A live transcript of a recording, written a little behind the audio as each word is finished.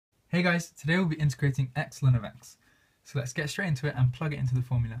Hey guys, today we'll be integrating x ln of x. So let's get straight into it and plug it into the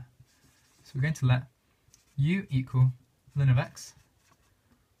formula. So we're going to let u equal ln of x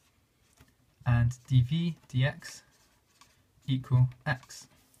and dv dx equal x.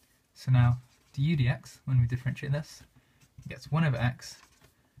 So now du dx, when we differentiate this, gets 1 over x,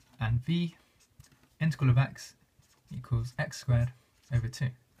 and v integral of x equals x squared over 2.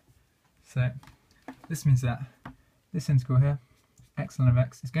 So this means that this integral here, x ln of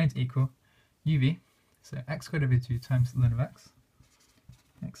x, is going to equal uv, so x squared over 2 times ln of x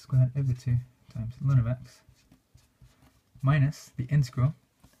squared over 2 times ln of x, minus the integral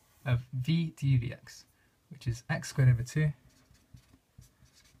of v du dx, which is x squared over 2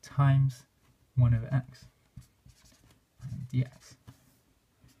 times 1 over x and dx.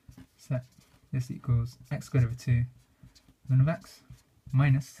 So this equals x squared over 2 ln of x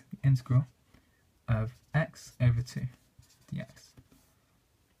minus the integral of x over 2 dx.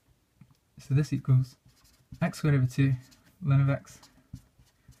 So this equals x squared over 2 ln of x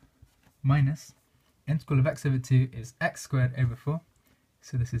minus integral of x over 2 is x squared over 4.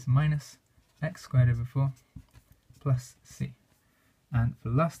 So this is minus x squared over 4 plus c. And for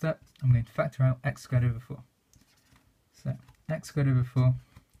the last step, I'm going to factor out x squared over 4. So x squared over 4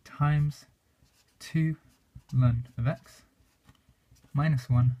 times 2 ln of x minus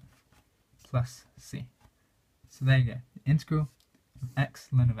 1 plus c. So there you go, the integral of x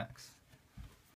ln of x.